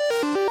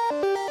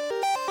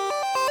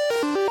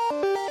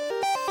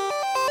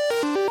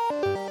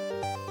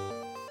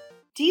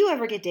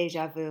ever get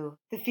deja vu?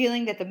 The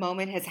feeling that the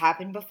moment has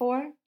happened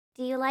before?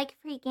 Do you like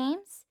free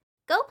games?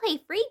 Go play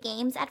free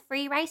games at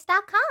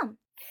freerice.com.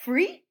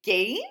 Free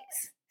games?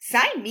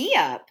 Sign me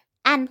up!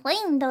 And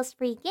playing those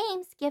free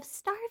games gives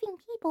starving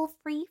people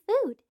free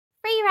food.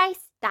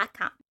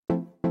 freerice.com.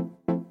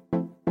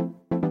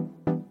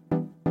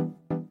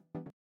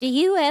 Do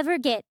you ever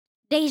get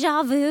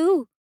deja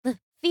vu? The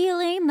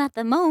feeling that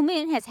the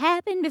moment has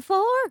happened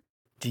before?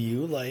 Do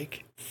you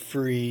like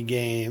free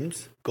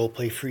games? Go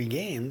play free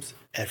games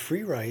at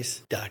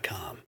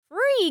freerice.com.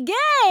 Free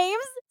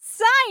games?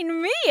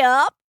 Sign me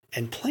up!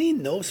 And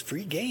playing those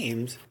free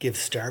games gives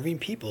starving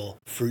people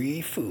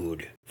free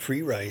food.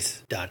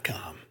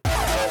 freerice.com.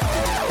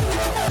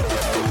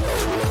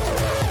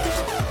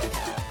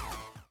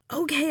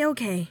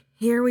 Okay,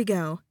 here we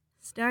go.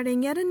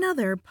 Starting yet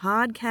another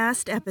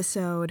podcast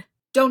episode.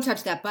 Don't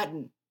touch that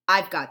button.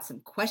 I've got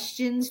some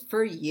questions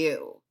for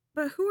you.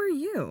 But who are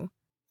you?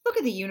 Look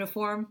at the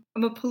uniform.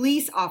 I'm a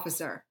police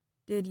officer.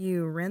 Did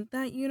you rent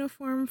that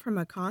uniform from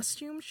a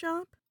costume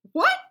shop?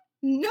 What?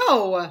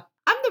 No!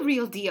 I'm the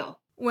real deal.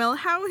 Well,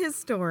 how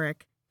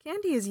historic.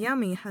 Candy is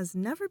Yummy has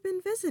never been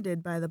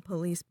visited by the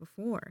police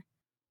before.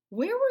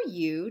 Where were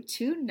you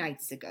 2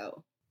 nights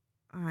ago?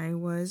 I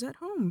was at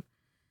home.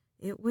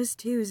 It was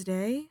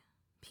Tuesday,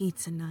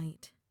 pizza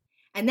night.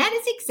 And that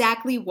is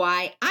exactly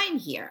why I'm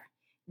here.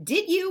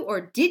 Did you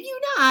or did you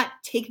not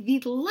take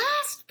the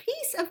last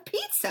piece of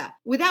pizza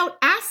without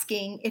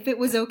asking if it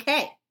was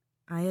okay?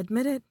 I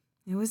admit it.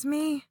 It was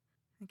me.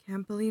 I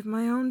can't believe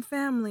my own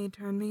family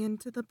turned me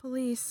into the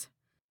police.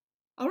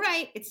 All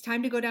right, it's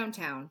time to go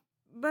downtown.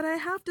 But I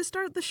have to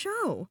start the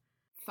show.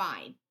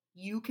 Fine,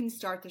 you can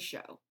start the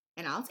show,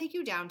 and I'll take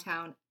you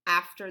downtown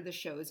after the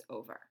show's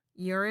over.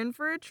 You're in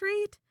for a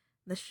treat.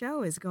 The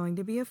show is going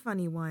to be a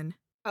funny one.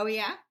 Oh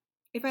yeah?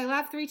 If I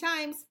laugh 3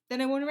 times, then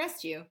I won't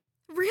arrest you.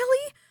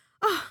 Really?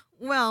 Oh,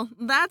 well,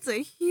 that's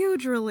a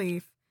huge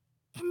relief.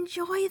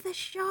 Enjoy the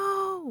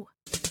show.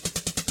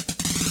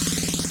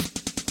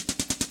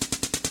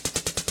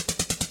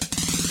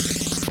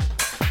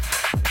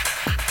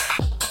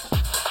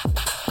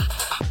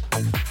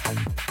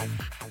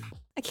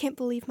 I can't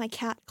believe my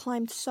cat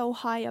climbed so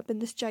high up in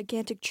this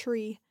gigantic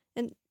tree,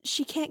 and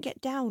she can't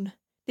get down.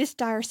 This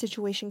dire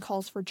situation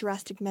calls for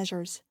drastic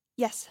measures.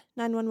 Yes,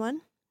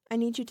 911, I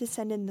need you to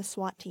send in the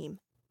SWAT team.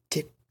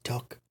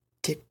 Tick-tock,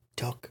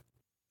 tick-tock.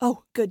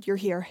 Oh, good, you're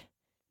here.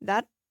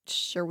 That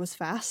sure was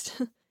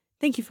fast.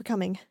 Thank you for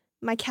coming.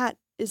 My cat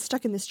is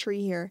stuck in this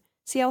tree here.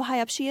 See how high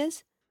up she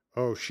is?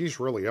 Oh, she's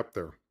really up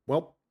there.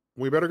 Well,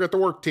 we better get to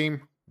work,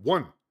 team.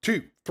 1,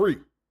 2, 3.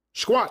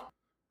 Squat!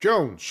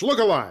 Jones, look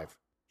alive!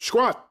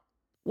 Squat!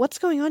 What's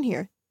going on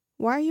here?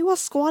 Why are you all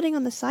squatting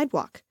on the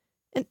sidewalk?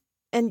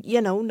 And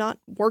not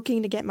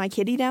working to get my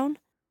kitty down?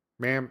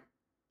 Ma'am,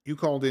 you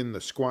called in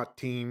the SWAT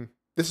team.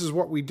 This is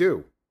what we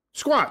do.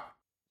 Squat!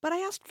 But I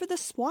asked for the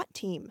SWAT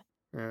team.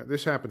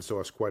 This happens to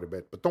us quite a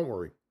bit, but don't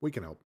worry. We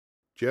can help.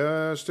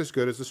 Just as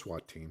good as the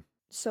SWAT team.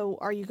 So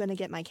are you going to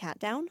get my cat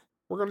down?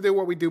 We're going to do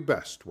what we do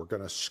best. We're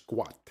going to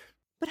squat.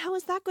 But how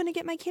is that going to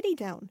get my kitty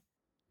down?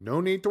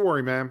 No need to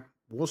worry, ma'am.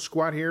 We'll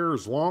squat here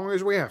as long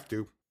as we have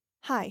to.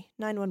 Hi,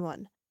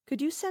 911.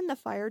 Could you send the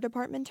fire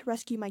department to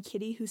rescue my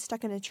kitty who's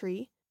stuck in a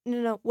tree?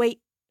 No,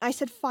 wait. I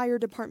said fire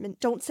department.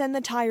 Don't send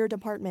the tire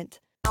department.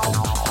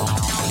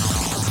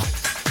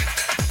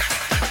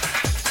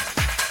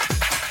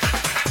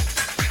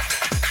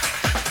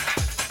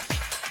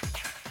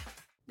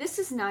 This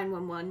is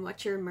 911.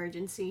 What's your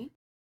emergency?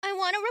 I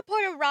want to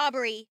report a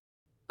robbery.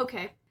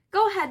 Okay,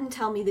 go ahead and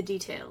tell me the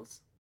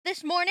details.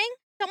 This morning,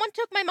 someone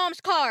took my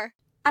mom's car.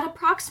 At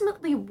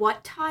approximately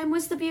what time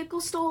was the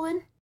vehicle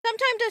stolen?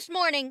 Sometime this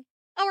morning.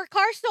 Our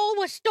car soul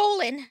was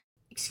stolen.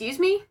 Excuse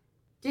me?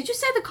 Did you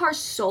say the car's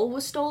soul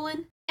was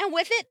stolen? And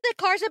with it, the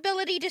car's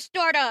ability to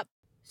start up.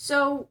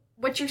 So,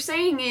 what you're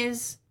saying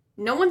is,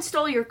 no one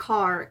stole your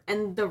car,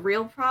 and the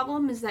real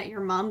problem is that your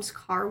mom's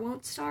car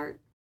won't start?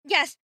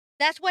 Yes,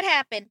 that's what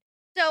happened.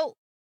 So,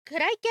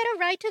 could I get a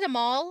ride to the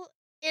mall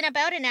in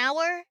about an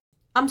hour?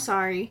 I'm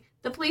sorry.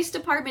 The police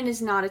department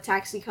is not a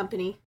taxi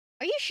company.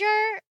 Are you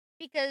sure?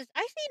 Because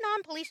I see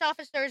non-police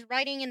officers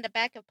riding in the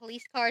back of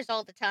police cars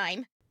all the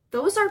time.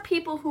 Those are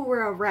people who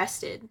were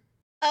arrested.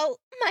 Oh,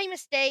 my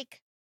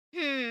mistake.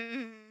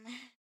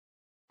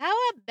 How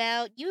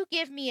about you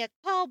give me a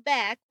call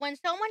back when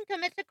someone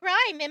commits a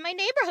crime in my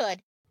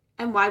neighborhood?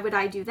 And why would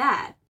I do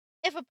that?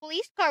 If a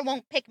police car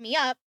won't pick me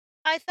up,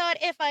 I thought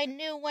if I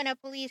knew when a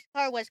police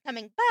car was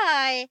coming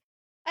by,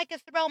 I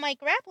could throw my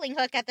grappling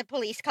hook at the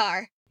police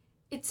car.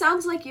 It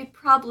sounds like you'd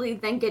probably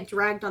then get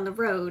dragged on the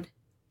road.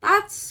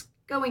 That's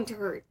going to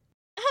hurt.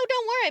 Oh,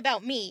 don't worry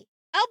about me.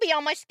 I'll be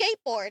on my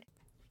skateboard.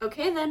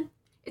 Okay then.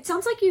 It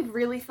sounds like you've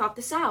really thought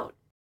this out.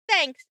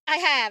 Thanks, I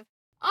have.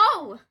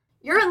 Oh,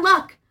 you're in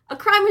luck. A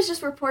crime was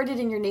just reported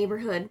in your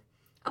neighborhood.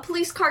 A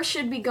police car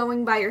should be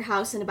going by your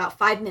house in about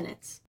 5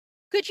 minutes.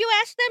 Could you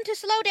ask them to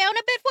slow down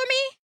a bit for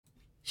me?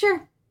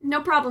 Sure,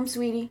 no problem,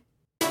 sweetie.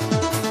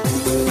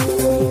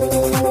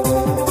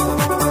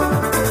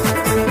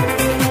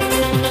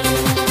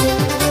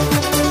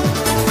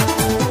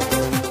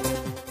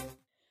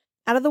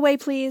 Out of the way,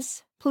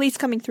 please. Police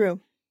coming through.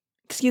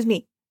 Excuse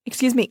me.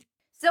 Excuse me.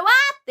 So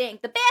I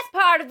think the best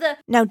part of the...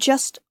 Now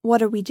just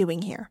what are we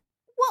doing here?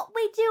 What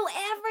we do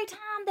every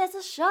time there's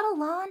a shuttle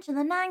launch in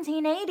the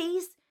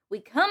 1980s.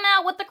 We come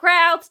out with the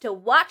crowds to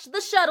watch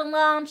the shuttle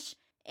launch,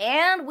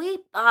 and we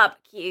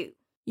barbecue.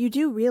 You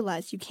do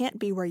realize you can't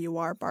be where you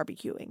are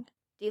barbecuing.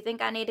 Do you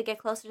think I need to get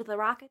closer to the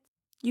rockets?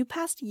 You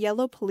passed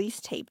yellow police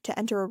tape to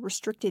enter a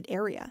restricted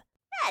area.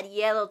 That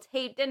yellow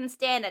tape didn't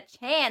stand a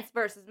chance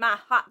versus my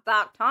hot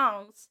dog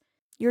tongs.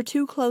 You're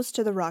too close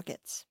to the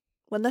rockets.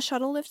 When the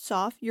shuttle lifts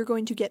off, you're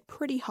going to get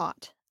pretty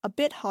hot. A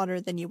bit hotter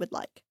than you would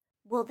like.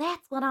 Well,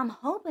 that's what I'm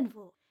hoping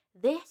for.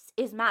 This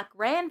is my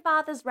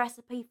grandfather's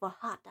recipe for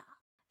hot dogs.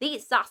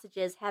 These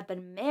sausages have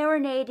been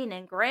marinating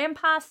in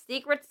Grandpa's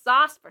secret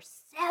sauce for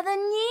 7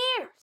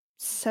 years.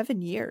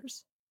 7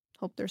 years?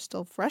 Hope they're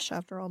still fresh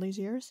after all these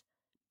years.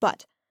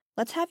 But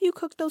let's have you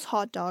cook those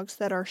hot dogs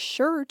that are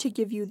sure to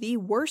give you the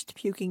worst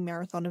puking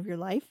marathon of your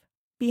life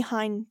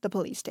behind the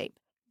police tape.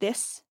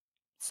 This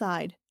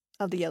side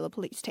of the yellow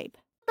police tape.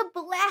 The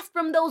blast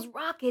from those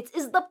rockets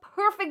is the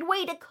perfect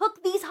way to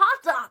cook these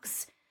hot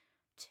dogs.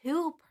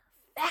 To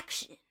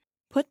perfection.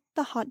 Put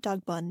the hot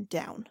dog bun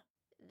down.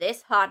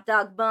 This hot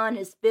dog bun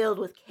is filled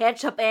with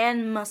ketchup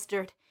and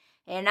mustard,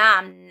 and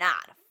I'm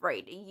not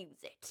afraid to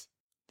use it.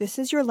 This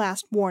is your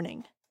last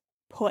warning.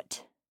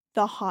 Put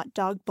the hot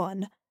dog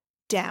bun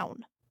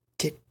down.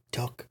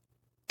 Tick-tock,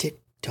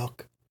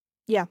 tick-tock.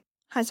 Yeah.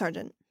 Hi,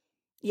 Sergeant.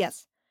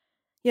 Yes.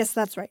 Yes,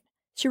 that's right.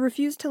 She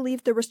refused to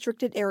leave the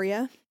restricted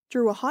area,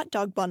 drew a hot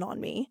dog bun on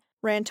me,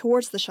 ran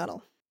towards the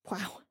shuttle.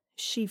 Wow,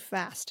 she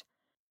fast.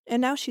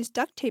 And now she's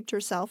duct taped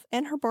herself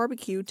and her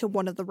barbecue to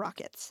one of the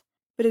rockets.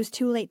 But it was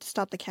too late to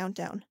stop the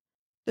countdown.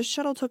 The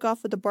shuttle took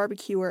off with the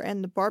barbecuer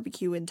and the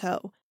barbecue in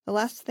tow. The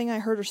last thing I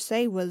heard her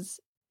say was,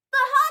 "The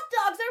hot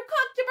dogs are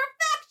cooked to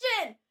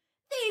perfection!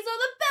 These are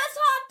the best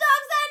hot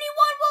dogs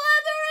anyone will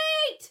ever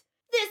eat!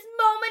 This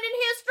moment in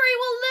history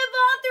will live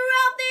on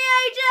throughout the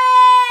ages!"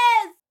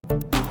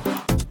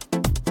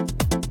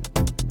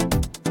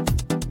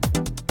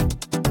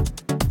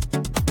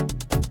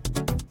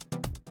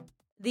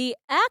 The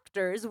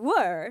actors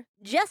were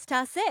Jess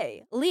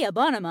Tassay, Leah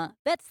Bonema,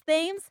 Bets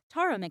Thames,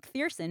 Tara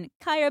McPherson,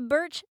 Kyra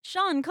Birch,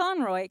 Sean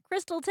Conroy,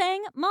 Crystal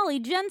Tang, Molly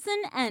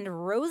Jensen,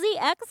 and Rosie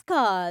X.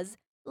 Cause.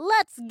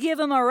 Let's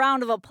give 'em a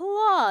round of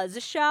applause,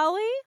 shall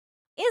we?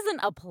 Isn't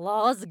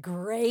applause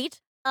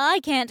great? I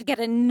can't get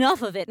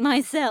enough of it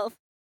myself.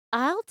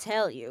 I'll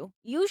tell you,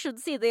 you should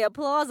see the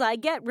applause I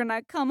get when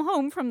I come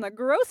home from the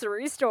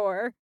grocery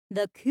store.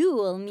 The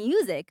cool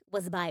music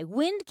was by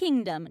Wind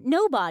Kingdom,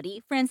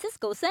 Nobody,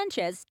 Francisco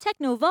Sanchez,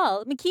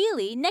 Technoval,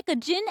 Mikili,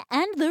 Nekajin,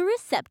 and The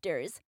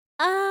Receptors.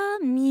 Ah,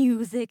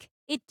 music.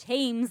 It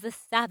tames the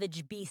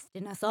savage beast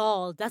in us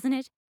all, doesn't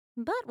it?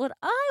 But what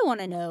I want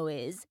to know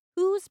is,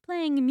 who's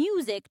playing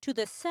music to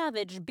the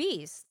savage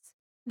beasts?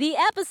 The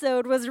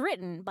episode was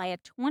written by a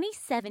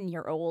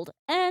 27-year-old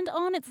and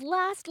on its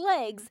last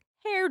legs,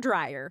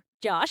 hairdryer,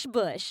 Josh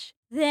Bush.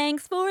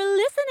 Thanks for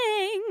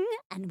listening,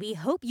 and we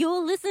hope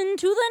you'll listen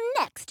to the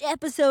next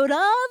episode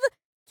of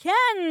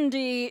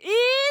Candy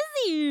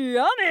is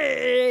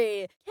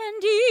Yummy!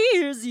 Candy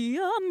is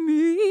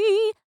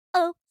yummy!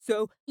 Oh,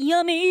 so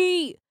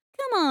yummy!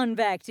 Come on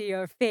back to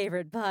your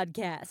favorite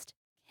podcast.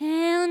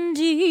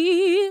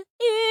 Candy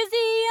is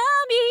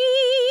yummy!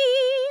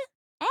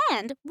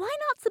 And why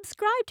not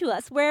subscribe to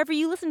us wherever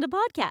you listen to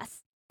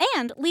podcasts?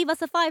 And leave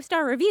us a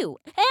 5-star review.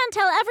 And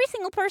tell every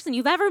single person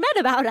you've ever met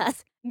about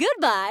us.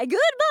 Goodbye,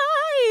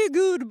 goodbye,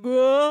 goodbye.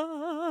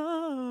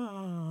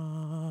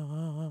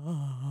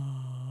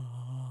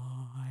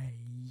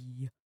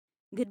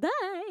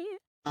 Goodbye.